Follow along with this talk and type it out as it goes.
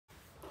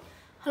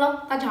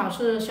Hello，大家好，我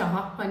是小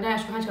何，欢迎大家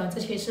收看小何这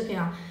期视频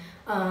啊。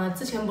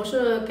之前不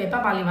是给爸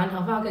爸理完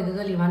头发，给哥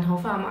哥理完头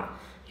发嘛，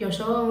有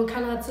时候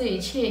看到自己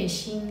切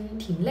心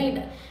挺累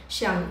的，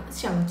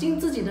想尽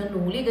自己的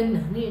努力跟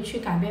能力去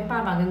改变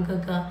爸爸跟哥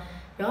哥，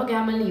然后给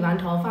他们理完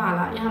头发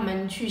了，让他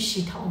们去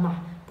洗头嘛，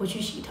不去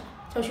洗头，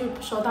就去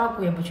收稻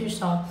谷也不去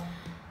收，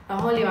然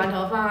后理完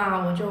头发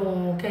我就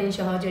跟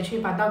小何姐去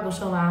把稻谷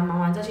收完，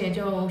忙完这些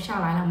就下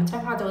来了。我们在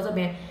化州这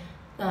边。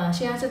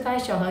现在是在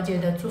小何姐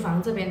的租房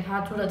这边，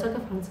她租的这个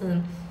房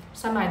子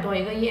300多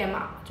一个月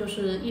嘛，就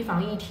是一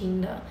房一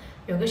厅的，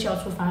有个小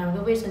厨房，有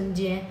个卫生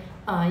间，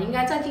应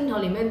该在镜头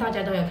里面大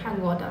家都有看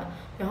过的。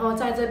然后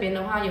在这边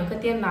的话有个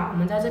电脑，我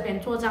们在这边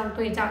做账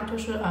对账，就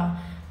是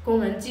工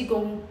人计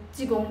工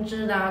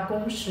资的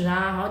工时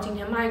啊，然后今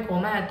天卖果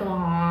卖了多少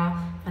啊，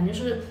反正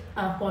就是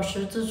伙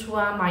食支出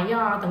啊、买药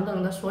啊等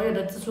等的所有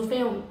的支出费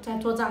用在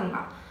做账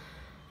嘛。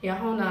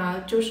然后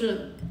呢，就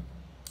是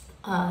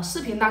视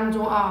频当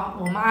中啊，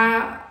我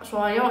妈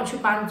说让我去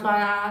搬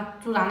砖啊，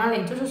租栏那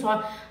里，就是说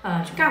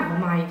去干活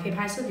嘛，也可以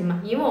拍视频嘛，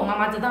因为我妈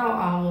妈知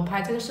道我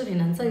拍这个视频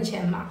能挣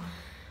钱嘛。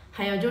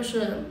还有就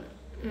是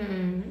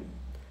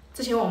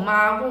之前我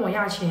妈问我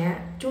要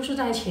钱，就是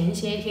在前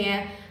些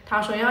天，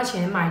她说要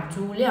钱买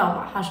猪料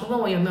吧，她说问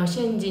我有没有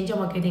现金，叫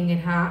我给点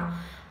给她，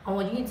然后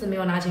我就一直没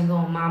有拿钱给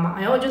我妈嘛，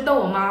然后我就逗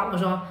我妈，我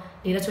说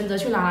你的存折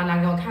去哪了，拿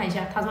给我看一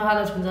下，她说她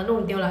的存折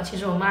弄丢了，其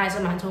实我妈还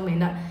是蛮聪明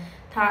的。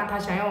他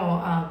想要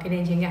我给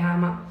点钱给他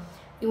嘛，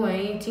因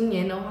为今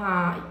年的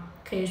话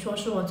可以说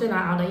是我最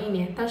难熬的一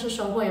年，但是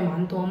收获也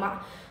蛮多嘛。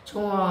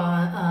从我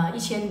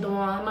1000多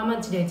慢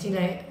慢积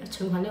累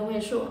存款6位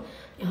数，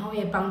然后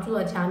也帮助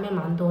了家里面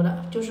蛮多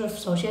的。就是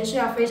首先是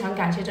要非常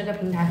感谢这个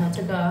平台和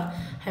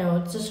还有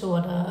支持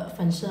我的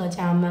粉丝和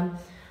家人们，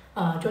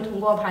就通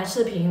过拍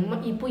视频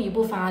一步一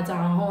步发展，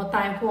然后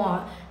带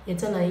货也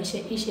挣了一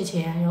些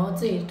钱，然后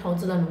自己投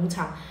资了农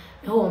场。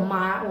然后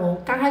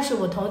我刚开始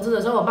我投资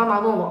的时候，我爸妈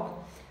问我。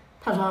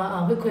他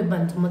说会亏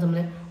本怎么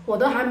的，我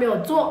都还没有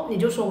做你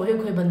就说我会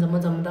亏本怎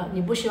么的，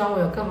你不希望我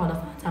有更好的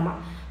发展嘛？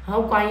然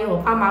后关于我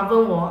爸妈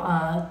问我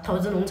投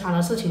资农场的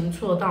事情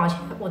出了多少钱，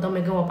我都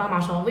没跟我爸妈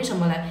说，为什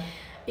么嘞？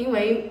因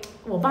为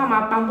我爸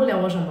妈帮不了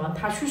我什么，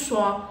他去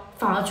说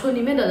反而村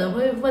里面的人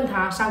会问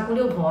他3姑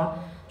6婆，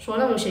说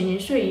那种闲言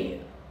碎语，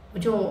我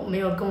就没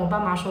有跟我爸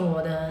妈说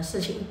我的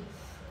事情，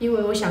因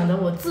为我想着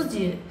我自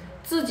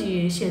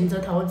己选择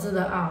投资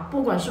的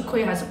不管是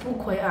亏还是不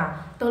亏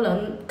都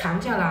能扛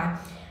下来。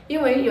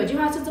因为有句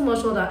话是这么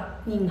说的，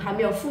你还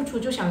没有付出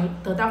就想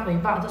得到回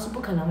报，这是不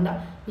可能的。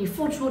你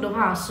付出的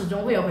话始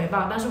终会有回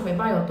报，但是回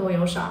报有多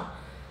有少。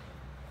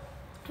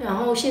然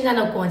后现在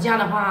的国家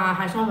的话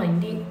还算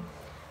稳定，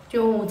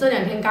就这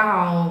2天刚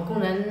好工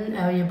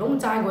人也不用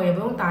摘果，也不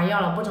用打药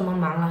了，不怎么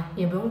忙了，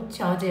也不用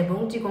小姐也不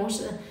用记工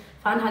时。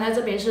反正他在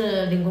这边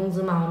是领工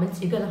资嘛，我们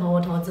几个人和我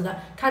投资的，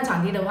看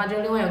场地的话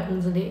就另外有工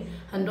资领。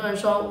很多人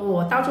说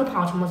我到处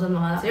跑什么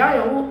的，只要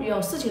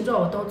有事情做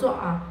我都做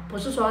不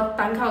是说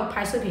单靠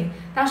拍视频，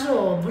但是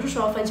我不是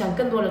说分享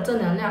更多的正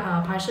能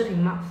量拍视频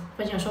嘛，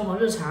分享生活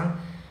日常，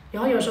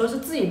然后有时候是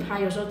自己拍，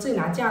有时候自己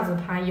拿架子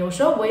拍，有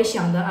时候我也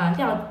想着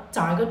要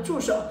找一个助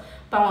手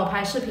帮我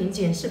拍视频、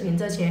剪视频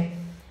这些，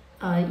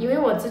因为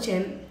我之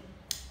前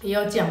也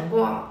有讲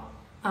过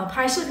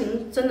拍视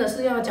频真的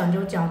是要讲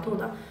究角度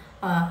的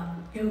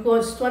如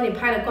果说你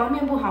拍的光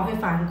面不好会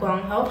反光，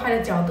然后拍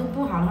的角度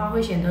不好的话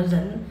会显得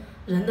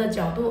人的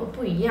角度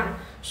不一样，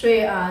所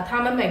以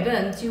他们每个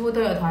人几乎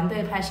都有团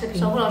队拍视频。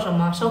收获了什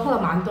么？收获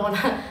了蛮多的。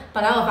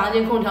本来我房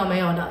间空调没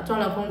有的，装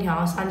了空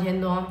调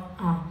3000多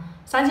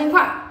3000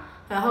块，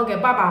然后给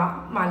爸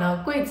爸买了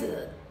柜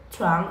子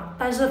床，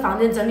但是房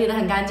间整理得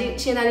很干净，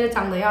现在就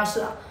脏得要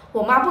死了。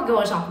我妈不给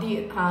我扫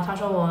地她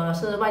说我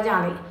是外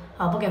嫁里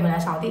不给回来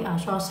扫地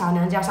说扫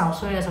娘家扫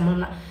衰了什么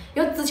的。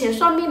因为之前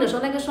算命的时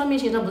候，那个算命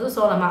先生不是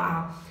说了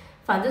吗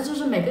反正就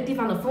是每个地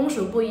方的风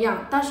俗不一样，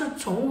但是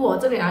从我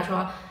这里来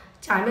说，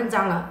家里面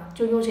脏了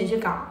就用心去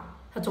搞，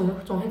它总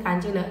会干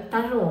净的。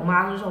但是我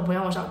妈就说不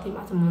让我扫地嘛，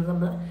怎么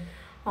的。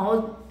然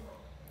后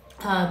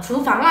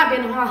厨房那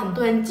边的话，很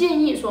多人建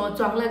议说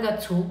装那个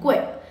橱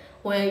柜，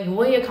我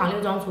也考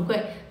虑装橱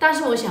柜，但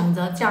是我想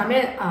着家里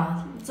面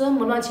这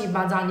么乱七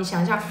八糟，你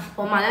想想，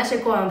我买那些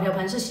锅碗瓢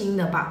盆是新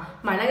的吧，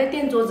买那个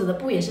垫桌子的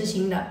布也是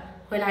新的。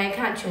回来一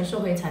看全是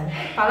灰尘，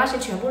把那些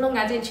全部弄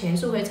干净，全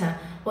是灰尘。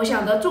我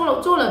想着做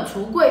了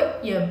橱柜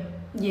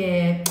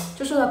也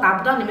就是说达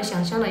不到你们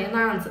想象的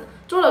那样子，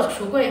做了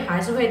橱柜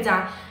还是会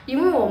脏，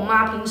因为我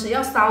妈平时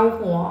要烧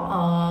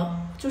火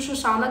就是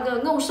烧那个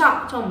肉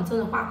臊，像我们这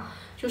的话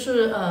就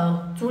是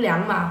猪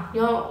粮嘛，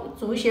要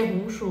煮一些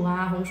红薯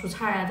红薯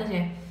菜这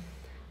些。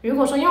如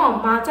果说让我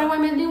妈在外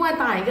面另外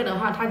搭一个的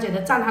话，她觉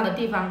得占她的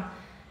地方。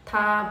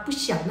他不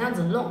想那样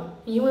子弄，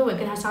因为我也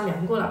跟他商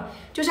量过了。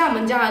就像我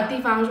们家的地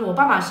方，我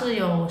爸爸是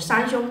有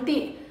3兄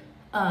弟，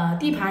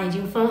地盘已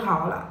经分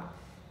好了，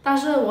但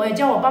是我也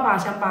叫我爸爸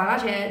想把那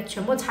些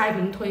全部拆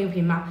平推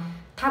平嘛。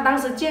他当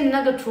时建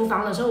那个厨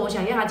房的时候，我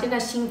想让他建在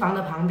新房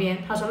的旁边，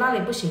他说那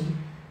里不行，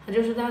他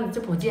就是这样子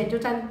就不建，就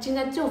建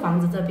在旧房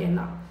子这边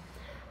了。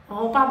然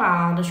后爸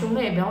爸的兄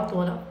妹也比较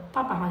多的，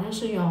爸爸好像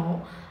是有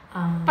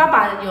爸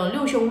爸有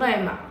6兄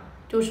妹嘛，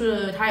就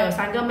是他有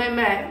3个妹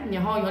妹，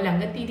然后有2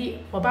个弟弟，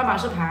我爸爸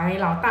是排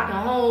老大。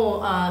然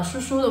后叔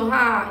叔的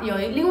话有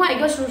另外一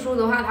个叔叔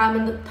的话，他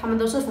们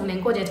都是逢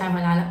年过节才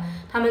回来了，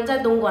他们在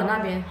东莞那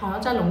边，好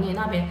像在龙岩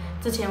那边。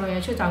之前我也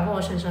去找过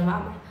我婶婶妈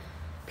妈。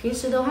平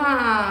时的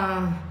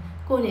话，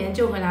过年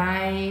就回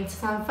来吃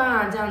餐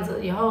饭这样子，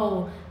以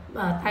后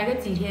待个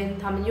几天，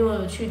他们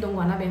又去东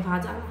莞那边发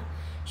展了。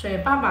所以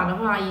爸爸的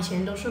话，以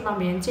前都是帮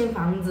别人建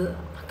房子、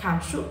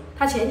砍树。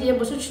他前几天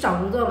不是去找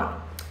工作嘛，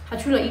他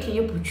去了1天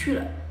又不去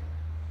了，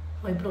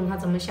我也不懂他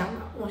怎么想的。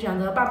我想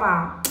着爸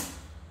爸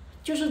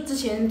就是之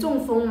前中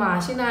风嘛，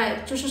现在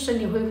就是身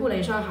体恢复了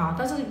也算好，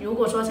但是如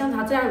果说像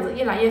他这样子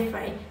越来越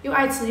肥，又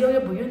爱吃又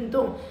不运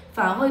动，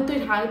反而会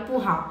对他不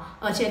好。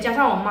而且加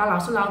上我妈老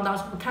是唠叨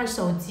什么看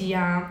手机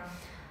啊，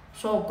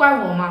说我怪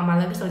我嘛，买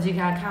了个手机给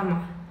他看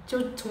嘛。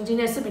就从今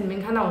天视频里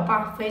面看到我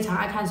爸非常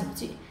爱看手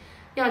机，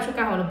要去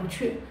干活都不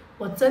去。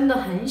我真的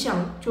很想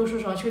就是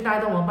说去带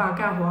动我爸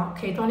干活，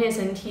可以锻炼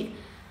身体。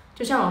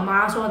就像我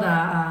妈说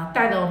的，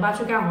带着我爸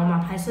去干活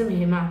嘛，拍视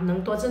频嘛，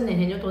能多挣点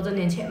钱就多挣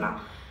点钱嘛。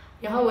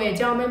然后我也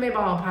叫妹妹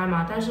帮我拍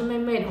嘛，但是妹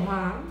妹的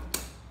话，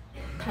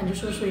她就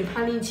是属于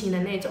叛逆期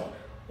的那种。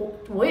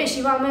我也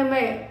希望妹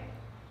妹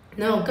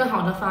能有更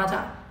好的发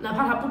展，哪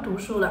怕她不读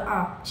书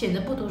了选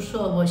择不读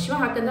书了，我希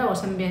望她跟在我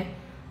身边，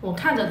我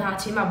看着她，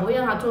起码不会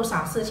让她做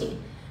傻事情。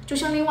就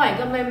像另外一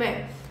个妹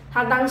妹，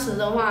她当时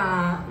的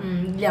话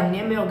，2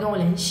年没有跟我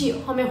联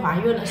系，后面怀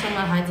孕了，生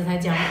完孩子才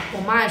讲。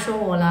我妈也说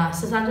我了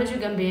，13岁去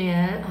跟别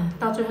人，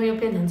到最后又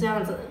变成这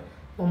样子。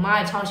我妈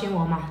也操心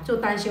我嘛，就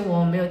担心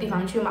我没有地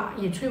方去嘛，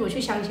也催我去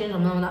相亲什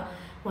么的。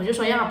我就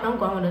说不用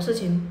管我的事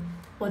情，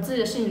我自己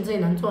的事情自己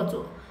能做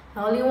主。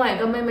然后另外一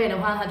个妹妹的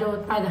话，她就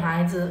带着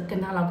孩子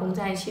跟她老公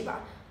在一起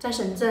吧，在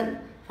深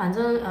圳，反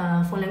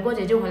正逢年过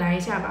节就回来一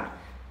下吧。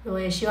我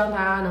也希望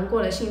她能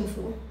过得幸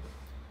福。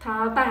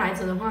她带孩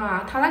子的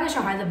话，她那个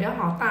小孩子比较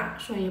好带，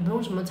所以也不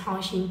用什么操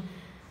心。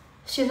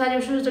现在就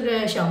是这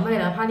个小妹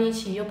了，叛逆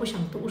期又不想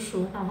读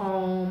书，然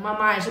后妈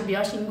妈也是比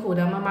较辛苦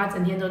的，妈妈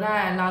整天都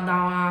在唠叨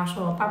啊，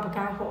说我爸不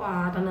干活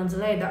啊等等之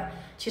类的，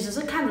其实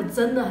是看着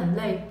真的很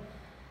累。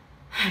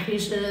平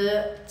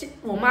时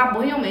我妈不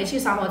会用煤气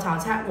烧火炒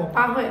菜，我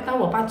爸会，但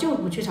我爸就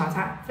不去炒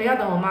菜，非要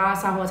等我妈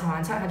烧火炒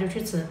完菜他就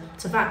去吃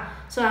饭，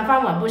吃完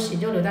饭碗不洗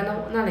就留在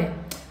那里。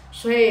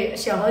所以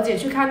小何姐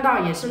去看到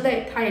也是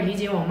累，她也理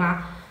解我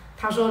妈。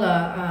她说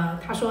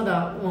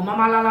的，我妈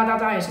妈唠唠叨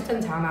叨也是正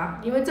常的，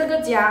因为这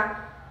个家，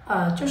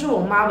就是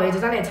我妈围着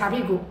在那里擦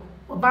屁股，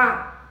我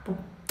爸不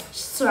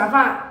吃完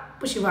饭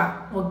不洗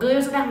碗，我哥又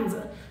是这样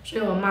子，所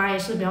以我妈也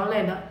是比较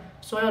累的，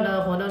所有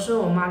的活都是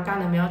我妈干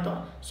的比较多，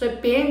所以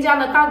别人家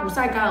的稻谷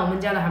晒干了，我们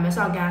家的还没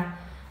晒干，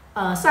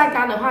晒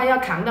干的话要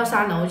扛到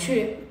3楼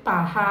去，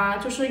把它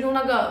就是用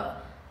那个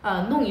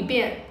弄一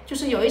遍，就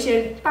是有一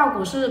些稻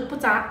谷是不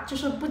扎，就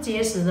是不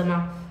结实的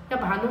嘛，要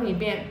把它弄一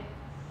遍。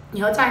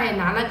以后再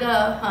拿那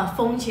个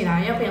封起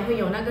来，要不然会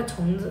有那个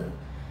虫子。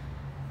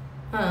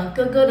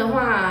哥哥的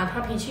话，他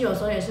脾气有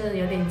时候也是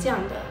有点犟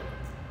的，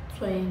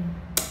所以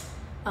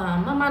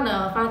慢慢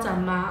的发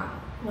展吧，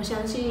我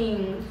相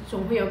信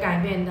总会有改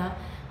变的。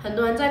很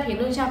多人在评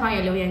论下方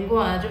也留言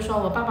过，就说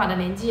我爸爸的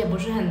年纪也不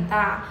是很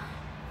大，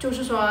就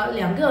是说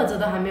2个儿子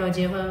都还没有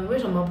结婚，为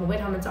什么不为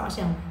他们着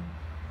想呢？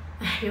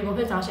如果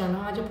会着想的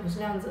话就不是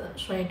这样子，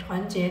所以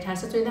团结才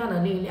是最大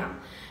的力量。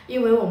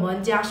因为我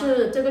们家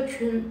是这个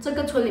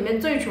村里面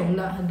最穷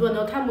的，很多人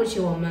都看不起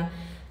我们。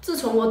自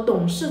从我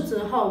懂事之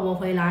后，我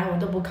回来我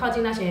都不靠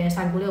近那些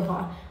三姑六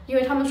婆，因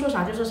为他们说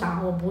啥就是啥，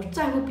我不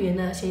在乎别人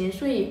的闲言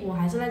碎语，我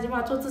还是那句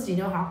话，做自己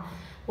就好。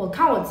我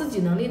靠我自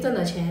己能力挣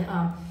的钱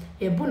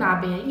也不拿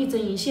别人一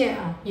针一线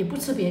也不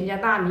吃别人家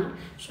大米，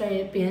所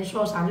以别人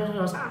说啥就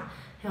说啥。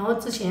然后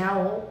之前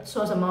我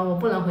说什么我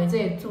不能回这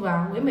里住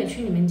我也没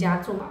去你们家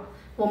住嘛。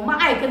我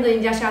妈也跟着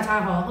人家瞎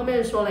掺和，后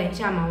面说了一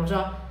下嘛，我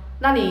说，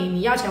那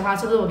你要钱花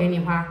是不是我给你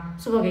花，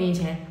是不是我给你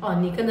钱？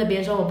你跟着别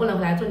人说我不能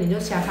回来住，你就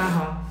瞎掺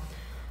和。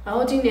然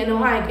后今年的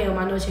话也给我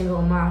蛮多钱给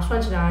我妈，算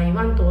起来1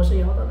万多是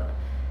有的了。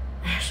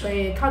所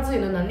以靠自己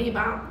的能力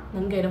吧，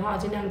能给的话我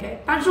尽量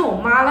给。但是我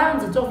妈那样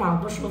子做法我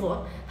不舒服，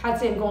她之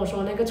前跟我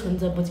说那个存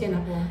折不见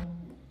了，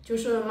就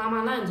是妈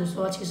妈那样子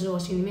说，其实我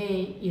心里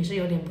面也是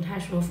有点不太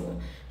舒服。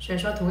所以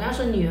说同样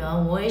是女儿，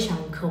我也想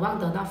渴望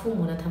得到父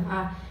母的疼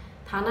爱。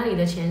他那里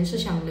的钱是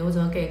想留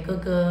着给哥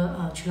哥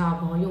娶老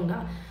婆用的。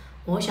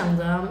我想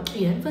着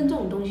缘分这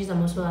种东西怎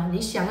么说啊？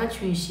你想要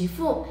娶媳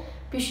妇，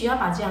必须要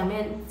把家里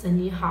面整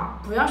理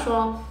好，不要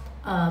说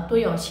多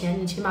有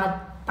钱，你起码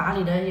打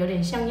理的有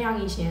点像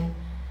样一些。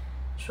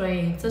所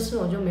以这次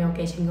我就没有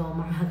给钱给我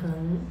妈，她可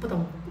能不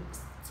懂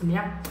怎么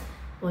样。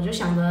我就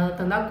想着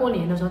等到过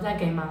年的时候再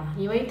给嘛，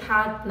因为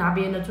她拿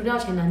别人的猪料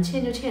钱能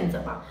欠就欠着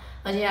吧，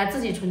而且她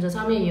自己存折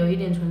上面也有一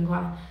点存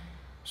款。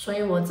所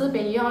以我这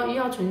边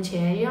要存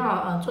钱，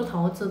要做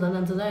投资等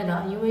等之类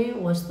的，因为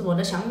我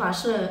的想法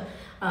是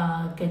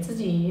给自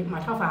己买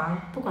套房，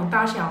不管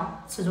大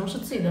小，始终是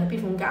自己的避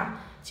风港，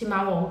起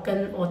码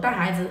我带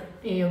孩子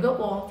也有个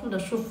窝，住得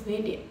舒服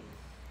一点，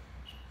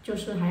就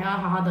是还要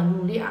好好的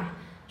努力啊。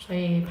所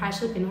以拍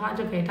视频的话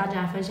就给大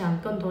家分享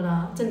更多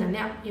的正能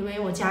量，因为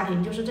我家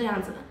庭就是这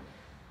样子的，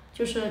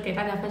就是给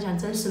大家分享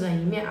真实的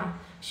一面啊。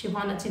喜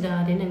欢的记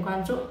得点点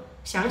关注。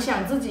想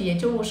想自己也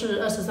就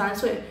是23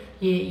岁，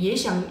也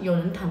想有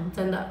人疼，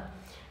真的。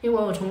因为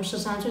我从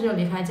13岁就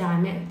离开家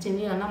里面，经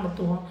历了那么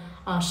多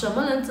什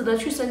么人值得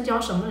去深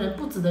交，什么人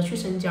不值得去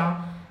深交，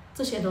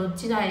这些都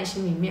记在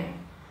心里面。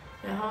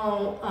然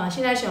后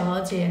现在小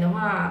何姐的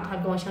话，她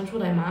跟我相处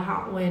的也蛮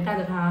好，我也带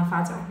着她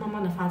发展，慢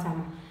慢的发展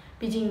嘛，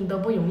毕竟都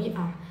不容易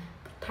啊。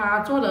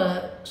她做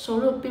的收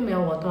入并没有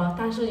我多，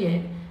但是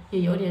也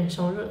有点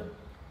收入，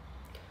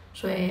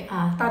所以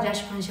大家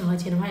喜欢小何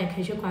姐的话，也可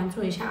以去关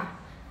注一下。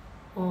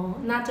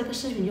那这个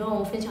视频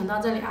就分享到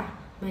这里啊，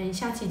我们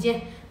下期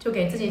见，就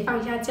给自己放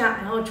一下假，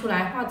然后出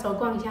来化州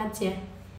逛一下街。